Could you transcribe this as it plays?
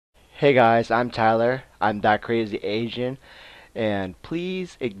Hey guys, I'm Tyler. I'm that crazy Asian, and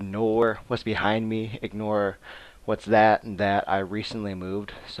please ignore what's behind me. Ignore what's that and that. I recently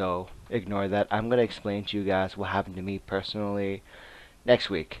moved, so ignore that. I'm gonna explain to you guys what happened to me personally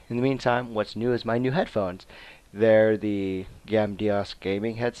next week. In the meantime, what's new is my new headphones. They're the Gamdios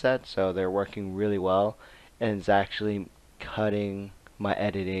gaming headset, so they're working really well, and it's actually cutting my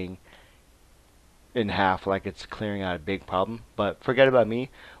editing in half, like it's clearing out a big problem. But forget about me.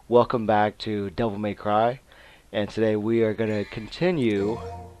 Welcome back to Devil May Cry, and today we are gonna continue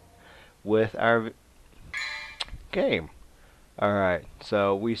with our game. Alright,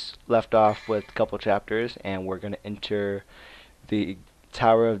 so we left off with a couple chapters, and we're gonna enter the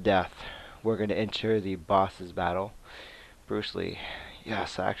Tower of Death. We're gonna enter the boss's battle. Bruce Lee.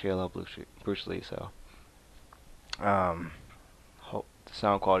 Yes, actually I love Bruce Lee, so hope the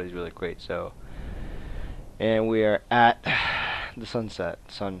sound quality is really great. So, and we are at the sunset,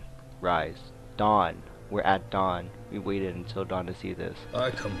 sunrise, dawn. We're at dawn. We waited until dawn to see this.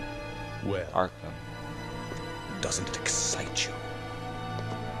 Arkham. Well, Arkham. doesn't it excite you?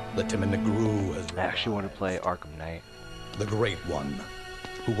 The Timon Gru has I actually want to play Arkham Knight. the Great One,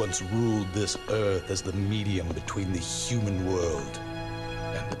 who once ruled this earth as the medium between the human world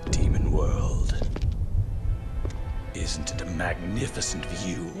and the demon world. Isn't it a magnificent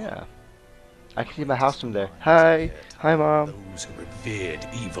view? Yeah. I can see my house from there. Hi. Hi, Mom. Those who revered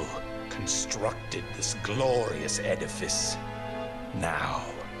evil constructed this glorious edifice. Now,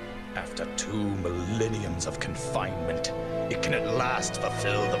 after 2 millenniums of confinement, it can at last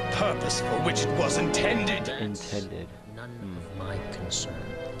fulfill the purpose for which it was intended. Intended. None of my concern.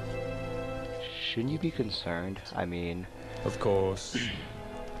 Shouldn't you be concerned? I mean, Of course.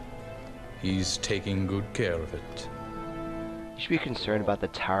 He's taking good care of it. you should be concerned about the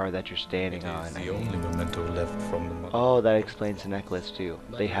tower that you're standing on. It's I the mean, only memento left from the mother. oh, that explains the necklace too.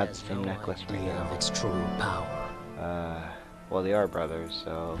 But They he have the has same no necklace right idea now. of its true power. Well, they are brothers,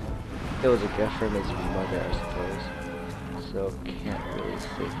 so it was a gift from his mother, I suppose. So can't really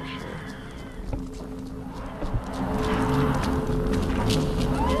say for sure.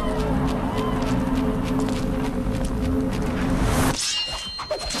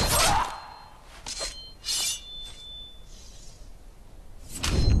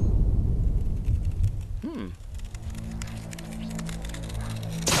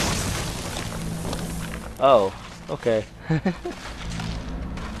 Oh, okay.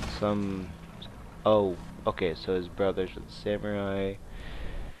 Oh, okay, so his brothers were the samurai.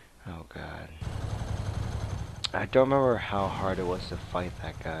 Oh god. I don't remember how hard it was to fight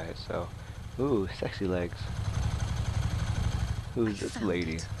that guy, so. Ooh, sexy legs. Who's this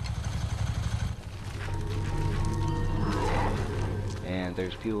lady? And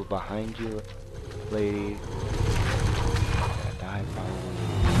there's people behind you, lady. Gonna die probably.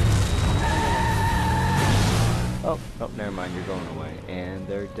 Oh, nope, never mind, you're going away. And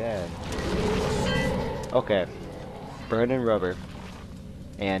they're dead. Okay. Burning rubber.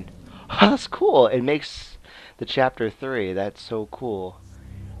 And that's cool. It makes the chapter 3. That's so cool.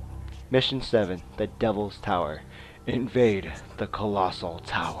 Mission 7, the Devil's Tower. Invade the Colossal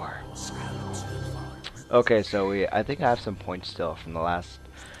Tower. Okay, so I think I have some points still from the last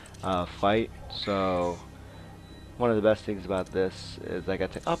fight. So one of the best things about this is I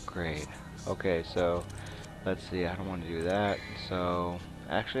got to upgrade. Okay, so let's see, I don't want to do that, so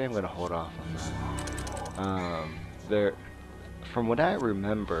actually I'm going to hold off on that. From what I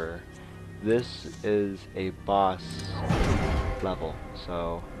remember, this is a boss level,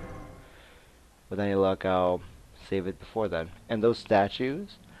 so with any luck I'll save it before then. And those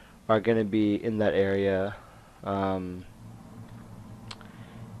statues are going to be in that area.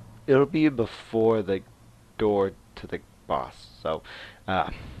 It'll be before the door to the boss, so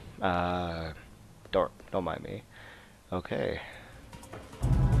don't mind me. Okay.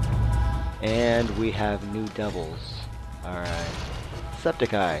 And we have new devils. Alright.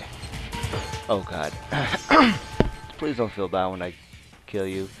 Septiceye. Oh god. Please don't feel bad when I kill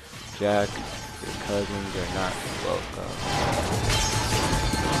you. Jack, your cousins are not welcome.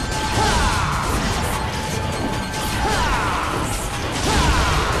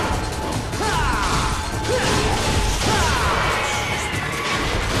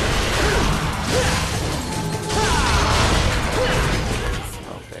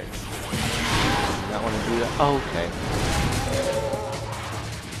 Oh, okay.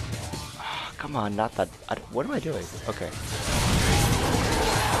 Oh, come on, not that. What am I doing? Okay.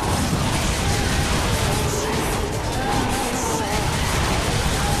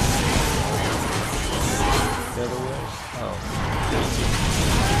 The other way? Oh.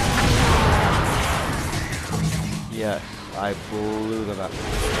 Yes, I blew them up.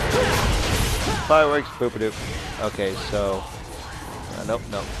 Fireworks, boop-a-doop. Okay, so nope,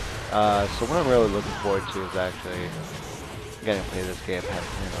 nope. So what I'm really looking forward to is actually getting to play this game. I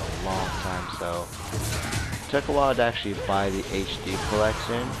haven't played it in a long time, so it took a while to actually buy the HD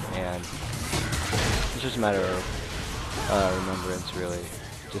collection, and it's just a matter of remembrance, really,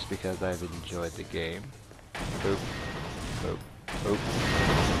 just because I've enjoyed the game. Boop, boop, boop.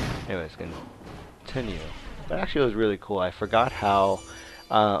 Anyways, continue. But actually, it was really cool. I forgot how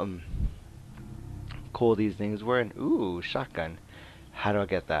cool these things were. And ooh, shotgun. How do I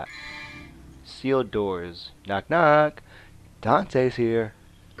get that? Sealed doors. Knock knock. Dante's here.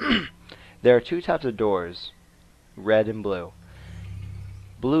 There are two types of doors, red and blue.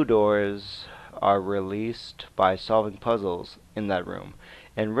 Blue doors are released by solving puzzles in that room,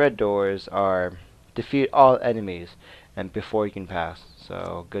 and red doors are defeat all enemies and before you can pass.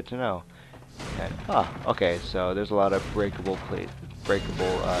 So good to know. And okay, so there's a lot of breakable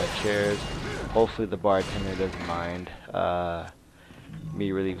chairs. Hopefully the bartender doesn't mind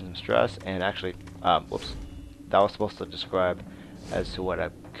me relieving some stress. And actually, whoops, that was supposed to describe as to what I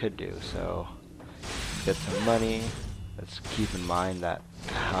could do. So get some money. Let's keep in mind that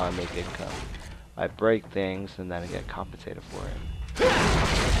how I make income. I break things and then I get compensated for it.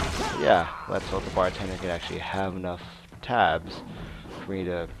 Yeah, let's hope the bartender can actually have enough tabs for me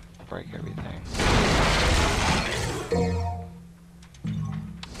to break everything.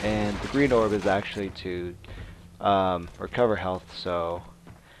 And the green orb is actually to recover health, so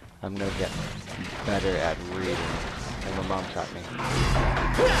I'm gonna get better at reading. And my mom taught me.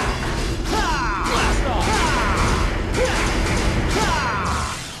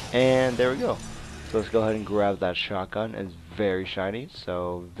 And there we go. So let's go ahead and grab that shotgun. It's very shiny,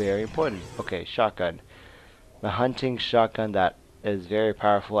 so very important. Okay, shotgun. The hunting shotgun that is very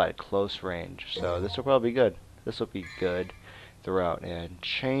powerful at close range. So this will probably be good. This will be good throughout. And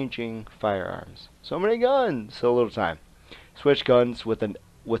changing firearms. So many guns, so little time. Switch guns with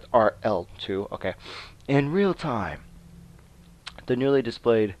RL2. Okay. In real time. The newly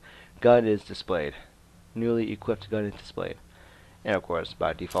displayed gun is displayed. Newly equipped gun is displayed. And of course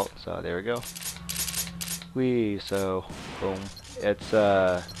by default. So there we go. So boom. It's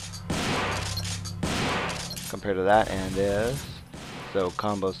compared to that and this. So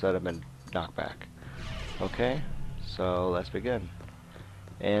combo setup and knockback. Okay. So let's begin.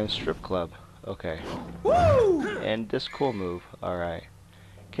 And strip club. Okay. Woo! And this cool move. Alright.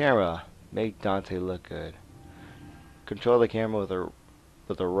 Camera. Make Dante look good. Control the camera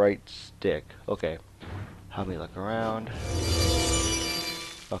with the right stick. Okay. Help me look around.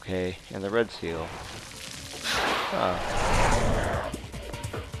 Okay, and the red seal.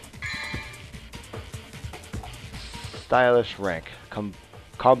 Stylish rank.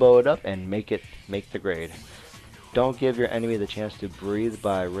 Combo it up and make the grade. Don't give your enemy the chance to breathe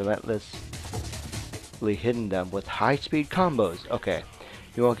by relentlessly hitting them with high-speed combos. Okay.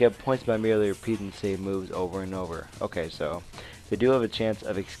 You won't get points by merely repeating the same moves over and over. Okay, so they do have a chance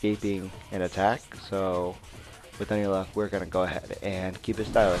of escaping an attack, so with any luck, we're gonna go ahead and keep it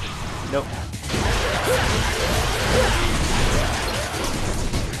stylish. Nope.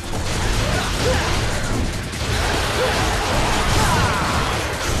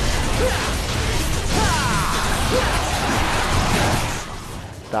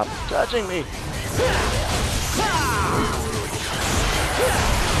 Stop touching me!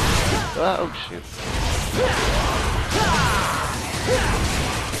 Oh shoot.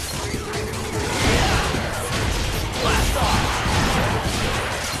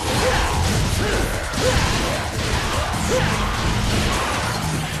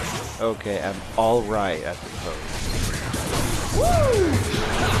 Okay, I'm alright, I suppose.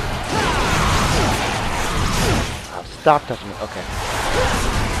 Oh, stop touching me. Okay.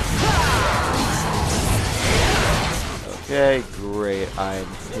 Okay, great. I'm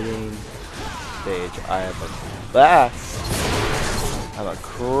hitting stage. I'm a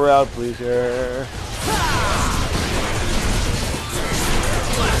crowd pleaser.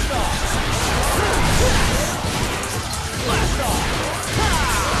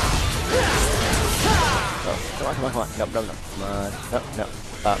 Oh, come on. No. Come on. No.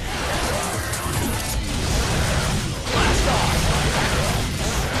 Stop.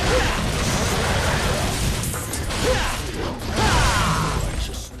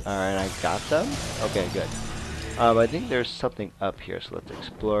 Alright, I got them? Okay, good. I think there's something up here, so let's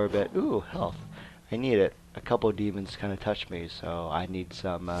explore a bit. Ooh, health. I need it. A couple demons kind of touched me, so I need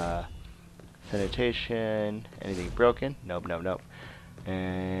some sanitation. Anything broken? Nope.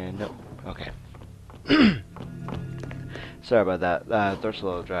 And nope. Okay. Sorry about that. Throat's a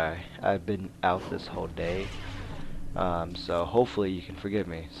little dry. I've been out this whole day. So hopefully you can forgive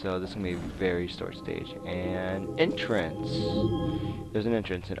me. So this is gonna be a very short stage. And entrance. There's an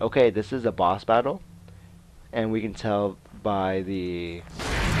entrance. And okay, this is a boss battle, and we can tell by the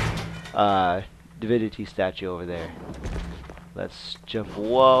divinity statue over there. Let's jump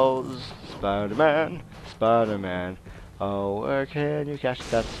walls. Spider-Man, Spider-Man. Oh, where can you catch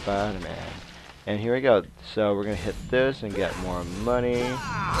that Spider-Man? And here we go. So we're gonna hit this and get more money.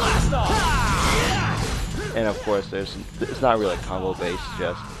 And of course, it's not really combo based.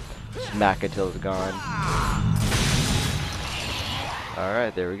 Just smack it till it's gone. All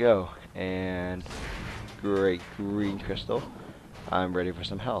right, there we go. And great green crystal. I'm ready for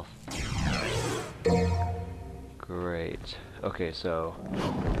some health. Great. Okay, so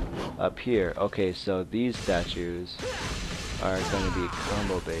up here. Okay, so these statues are going to be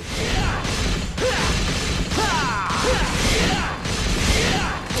combo based.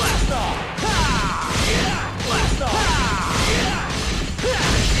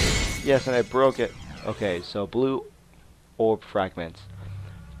 Yes, and I broke it. Okay, so blue orb fragments.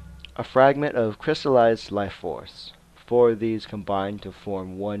 A fragment of crystallized life force. 4 of these combine to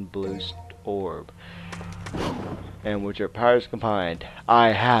form one blue orb. And with your powers combined,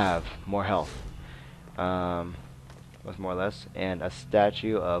 I have more health. With more or less, and a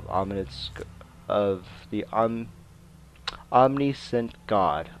statue of the omniscient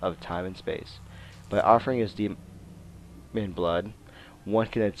God of time and space. By offering his demon blood, one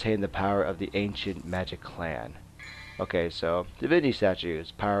can attain the power of the ancient magic clan. Okay, so divinity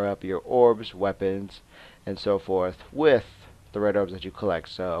statues power up your orbs, weapons, and so forth with the red orbs that you collect.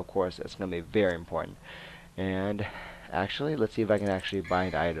 So of course it's going to be very important. And actually, let's see if I can actually buy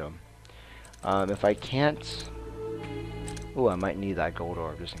an item. If I can't, ooh, I might need that gold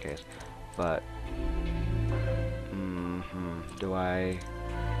orb just in case. But do I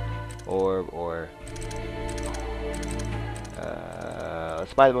orb or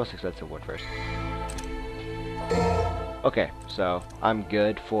let's buy the most expensive one first. Okay, so I'm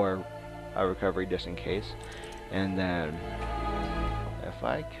good for a recovery just in case. And then if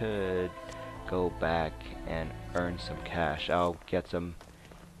I could go back and earn some cash, I'll get some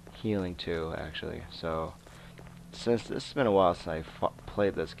healing too, actually. So since this has been a while since I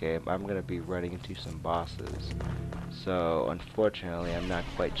played this game, I'm gonna be running into some bosses. So unfortunately, I'm not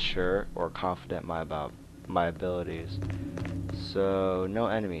quite sure or confident about my abilities. So no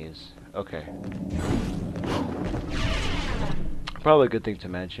enemies. Okay. Probably a good thing to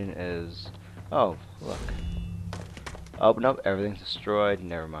mention is, oh look. Oh no, everything's destroyed.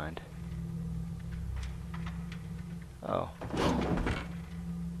 Never mind. Oh.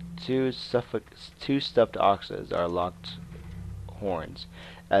 Two stuffed oxes are locked horns,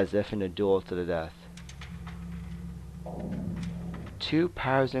 as if in a duel to the death. 2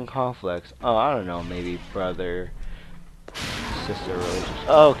 powers in conflicts. Oh, I don't know, maybe brother, sister relationship.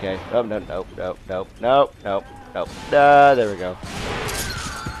 Oh, okay. Oh, no, nope, nope, nope, nope, nope, nope. There we go.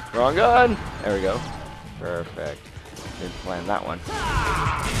 Wrong gun. There we go. Perfect. Didn't plan that one.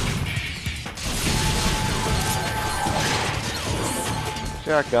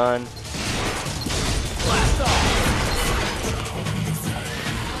 Shotgun.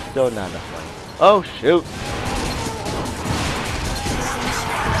 Still not enough money. Oh shoot!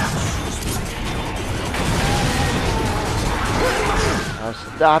 Oh,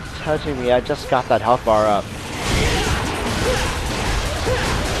 stop touching me! I just got that health bar up.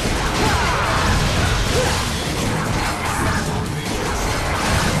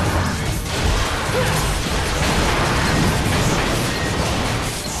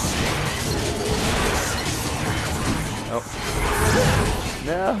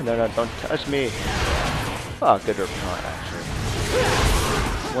 No, don't touch me. Oh, good repellent, actually.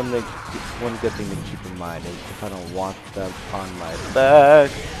 One good thing to keep in mind is if I don't want them on my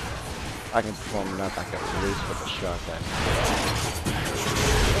back, I can perform an backup release with a shotgun.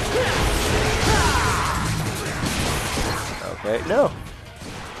 Okay, no!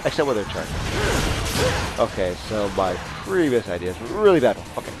 Except with their charge. Okay, so my previous idea is really bad one.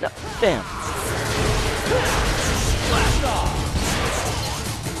 Okay, no, damn!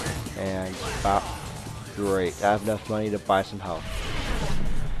 And great, I have enough money to buy some health.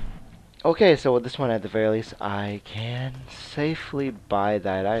 Okay, so with this one at the very least, I can safely buy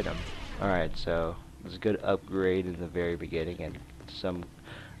that item. Alright, so it was a good upgrade in the very beginning and some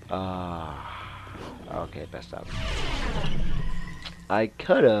okay, messed up. I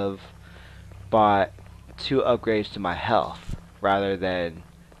could have bought 2 upgrades to my health rather than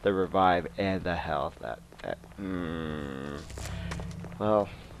the revive and the health. Well,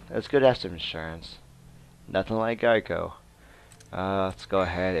 it's good to have some insurance. Nothing like Geico. Let's go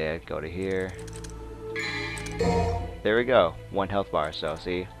ahead and go to here. there we go. 1 health bar. So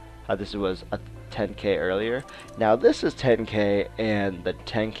see how this was a 10k earlier? Now this is 10k, and the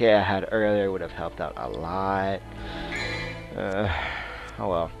 10k I had earlier would have helped out a lot. Oh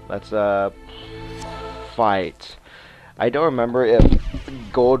well. Let's fight. I don't remember if the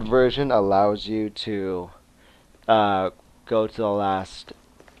gold version allows you to go to the last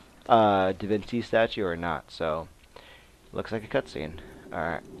Da Vinci statue or not. So looks like a cutscene. All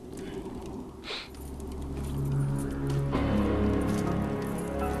right.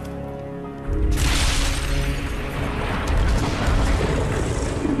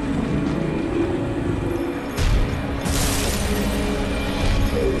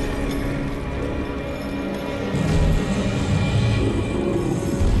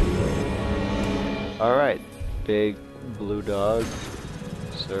 Alright, big blue dog,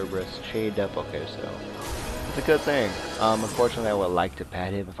 Cerberus chained up. Okay, so it's a good thing. Unfortunately, I would like to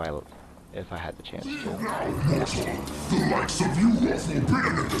pet him if I had the chance to. The likes of you are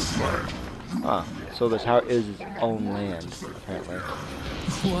forbidden in this land. Ah, so this tower is its own land, apparently.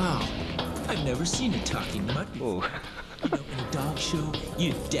 Wow, I've never seen a talking mutt. Ooh, You know, in a dog show,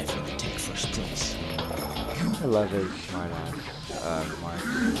 you'd definitely take first place. I love his smart ass remarks.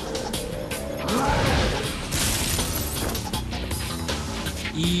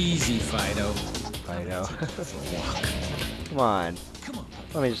 Easy, Fido. Fido. For a walk. Come on. Come on,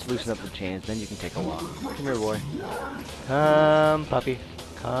 Let me just loosen up the chains, then you can take a walk. Come here, boy. Come, puppy.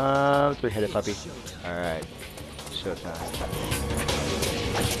 Come, three-headed puppy. Alright. Showtime.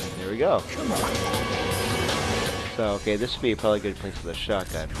 There we go. So, okay, this would be probably a good place for the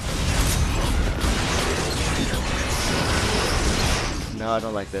shotgun. No, I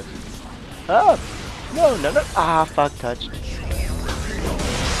don't like this. Oh! No, no, no! Ah, fuck, touched.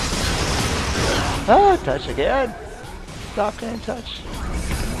 Ah, touch again! Stop getting touched.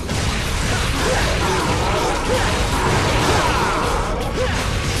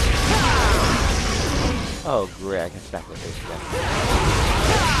 Oh, great, I can stack with this again.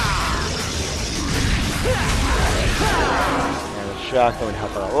 And the shotgun would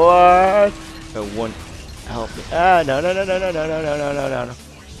help out a lot. It wouldn't help me. Ah, no, no, no, no, no, no, no, no, no, no, no.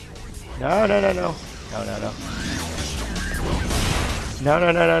 No, no, no, no. No, no, no. No,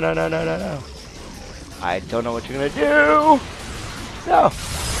 no, no, no, no, no, no, no, no. I don't know what you're gonna do. No.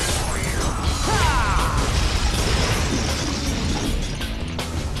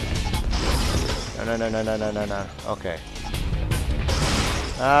 No, no, no, no, no, no, no. Okay.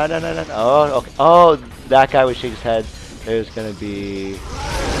 No, no, no, no. Oh, okay. Oh, that guy would shake his head. There's gonna be.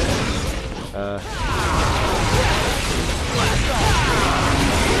 No,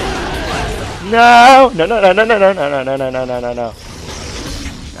 no, no, no, no, no, no, no, no, no, no, no, no, no, no.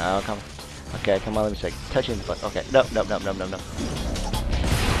 No, come on. Okay, come on, let me check. Touching the butt. Okay, no, no, no, no, no, no.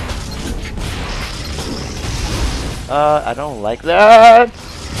 I don't like that.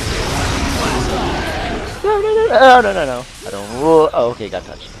 No, no, no, no, no, no, no. I don't rule. Oh, okay, got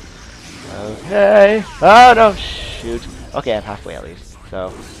touched. Okay. Oh, no, shoot. Okay, I'm halfway at least.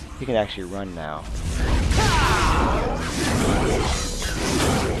 So, he can actually run now.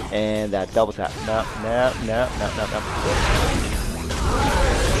 And that double tap. No, no, no, no, no, no.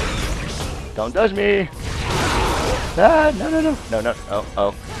 Don't touch me. Ah, no, no, no. No, no. Oh,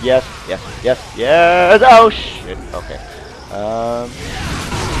 oh. Yes, yes, yes, yes. Oh, shit. Okay.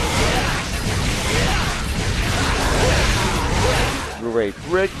 Great.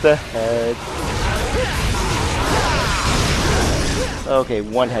 Break the head. Okay,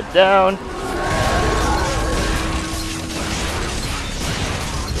 one head down.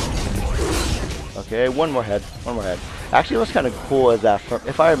 Okay, one more head. One more head. Actually, what's kind of cool is that,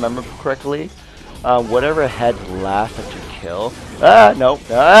 if I remember correctly, whatever head last that you kill. Ah, no.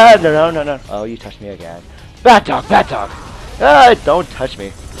 Ah, no, no, no, no. Oh, you touched me again. Bat dog, bat dog. Ah, don't touch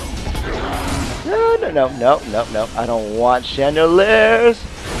me. No, no, no, no, no, no. I don't want chandeliers.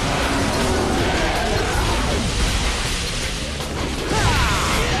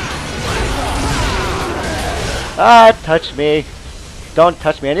 Ah, touch me. Don't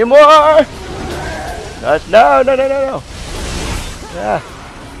touch me anymore. That's, no, no, no, no, no. Yeah.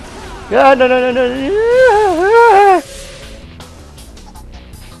 Yeah, no, no, no, no. Yeah.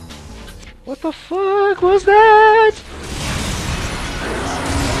 What the fuck was that?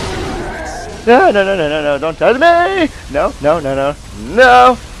 No, no, no, no, no, no. Don't touch me. No, no, no, no.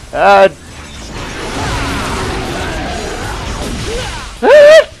 No. Ah.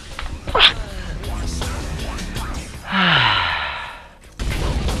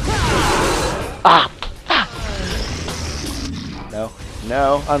 No,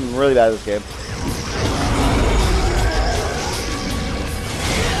 no, I'm really bad at this game.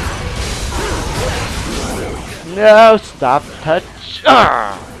 No, stop touch.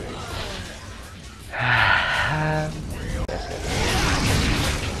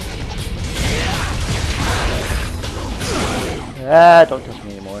 Don't touch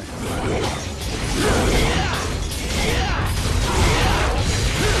me anymore.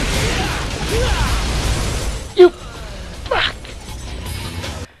 You fuck.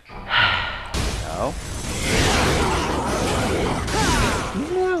 No.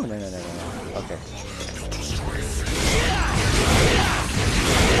 No. Okay.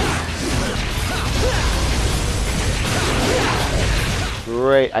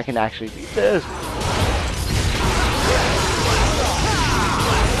 Great, I can actually beat this.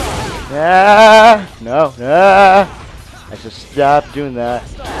 No. I should stop doing that.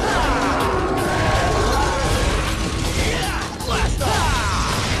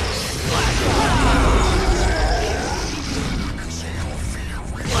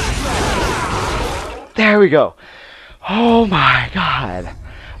 There we go. Oh my god.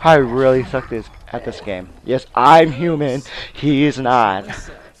 I really suck at this game. Yes, I'm human. He's not.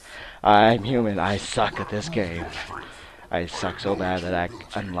 I'm human. I suck at this game. I suck so bad that I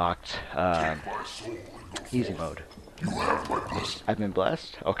unlocked easy mode. I've been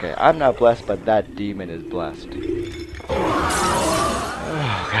blessed? Okay, I'm not blessed, but that demon is blessed.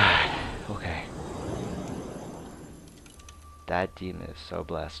 Oh god. Okay. That demon is so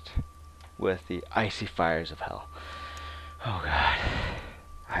blessed with the icy fires of hell. Oh god.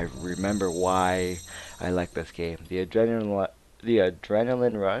 I remember why I like this game. The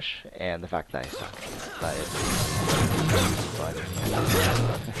adrenaline rush and the fact that I suck.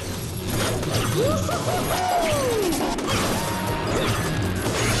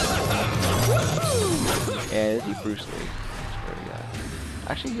 And is he Bruce Lee?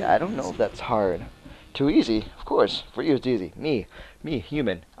 Actually, yeah, I don't know if that's hard. Too easy, of course. For you, it's easy. Me,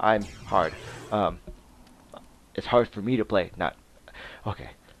 human. I'm hard. It's hard for me to play. Not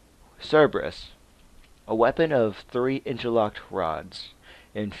okay. Cerberus, a weapon of 3 interlocked rods,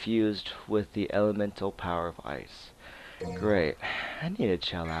 infused with the elemental power of ice. Great. I need to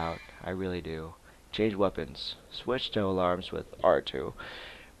chill out. I really do. Change weapons. Switch devil arms with R2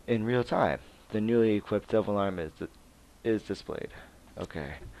 in real time. The newly equipped devil arm is displayed.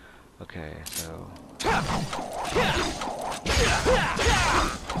 Okay. Okay,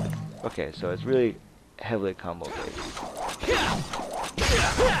 so it's really heavily combo based.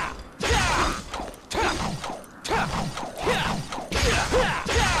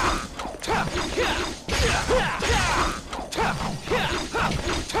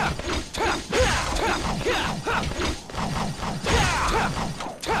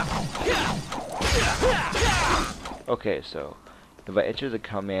 Okay, so if I enter the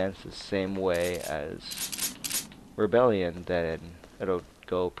commands the same way as Rebellion, then it'll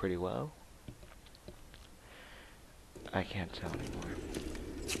go pretty well. I can't tell anymore.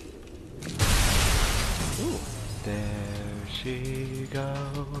 Ooh. There she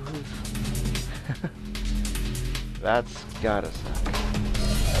goes. That's gotta suck.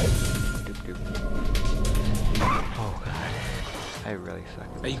 Oh god. I really suck.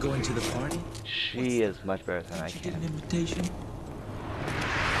 Are you going to the party? She is much better than I Did you get can. an invitation?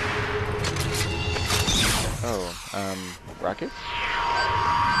 Oh, Rocket?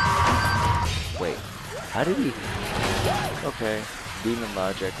 Wait, how did he? Okay, Demon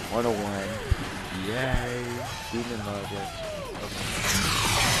Logic 101. Yay, Demon Logic. Okay.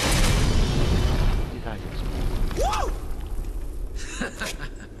 You thought he was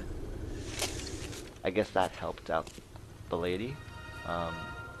I guess that helped out the lady.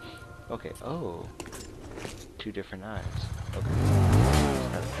 Okay, oh. 2 different eyes. Okay.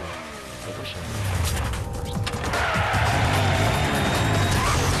 That's cool. I wish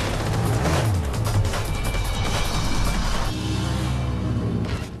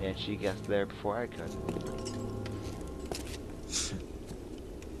and she gets there before I could.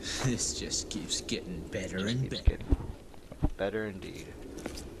 This just keeps getting better and Keeps better. getting better indeed.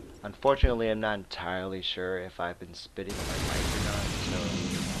 Unfortunately, I'm not entirely sure if I've been spitting on my mic or not, so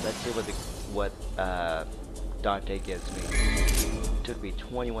let's see what Dante gives me. It took me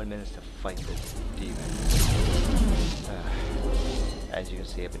 21 minutes to fight this demon. As you can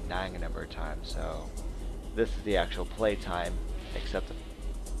see, I've been dying a number of times, so this is the actual play time, except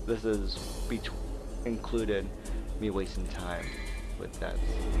this is included me wasting time with that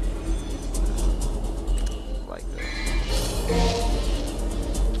like this.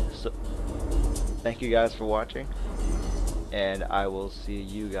 So thank you guys for watching, and I will see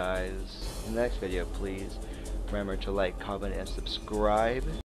you guys in the next video. Please remember to like, comment, and subscribe.